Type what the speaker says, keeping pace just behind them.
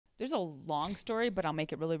There's a long story, but I'll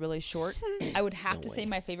make it really, really short. I would have to say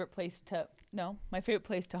my favorite place to hunt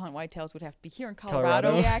whitetails would have to be here in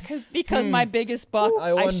Colorado. Yeah, because my biggest buck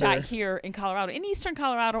I shot wonder. here in Colorado, in eastern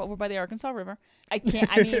Colorado, over by the Arkansas River. I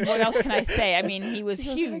mean, what else can I say? I mean, he was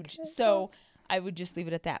huge. So I would just leave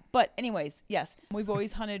it at that. But anyways, yes, we've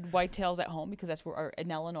always hunted whitetails at home because that's where in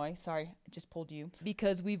Illinois. Sorry, I just pulled you.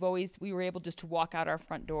 Because we were able just to walk out our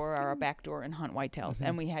front door or our back door and hunt whitetails,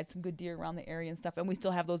 and we had some good deer around the area and stuff. And we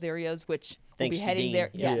still have those areas, which we'll be heading there.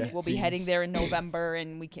 Yes, we'll be heading there in November,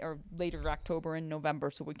 and or later October and November.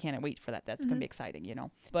 So we can't wait for that. That's gonna be exciting, you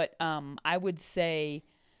know. But I would say,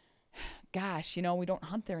 gosh, you know, we don't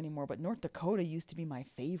hunt there anymore, but North Dakota used to be my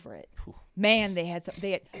favorite. Man,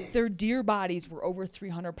 their deer bodies were over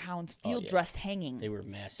 300 pounds, field dressed hanging. They were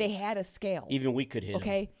massive. They had a scale. Even we could hit them.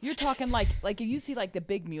 Okay, you're talking like if you see like the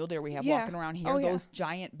big mule deer we have walking around here, those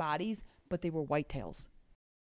giant bodies, but they were whitetails.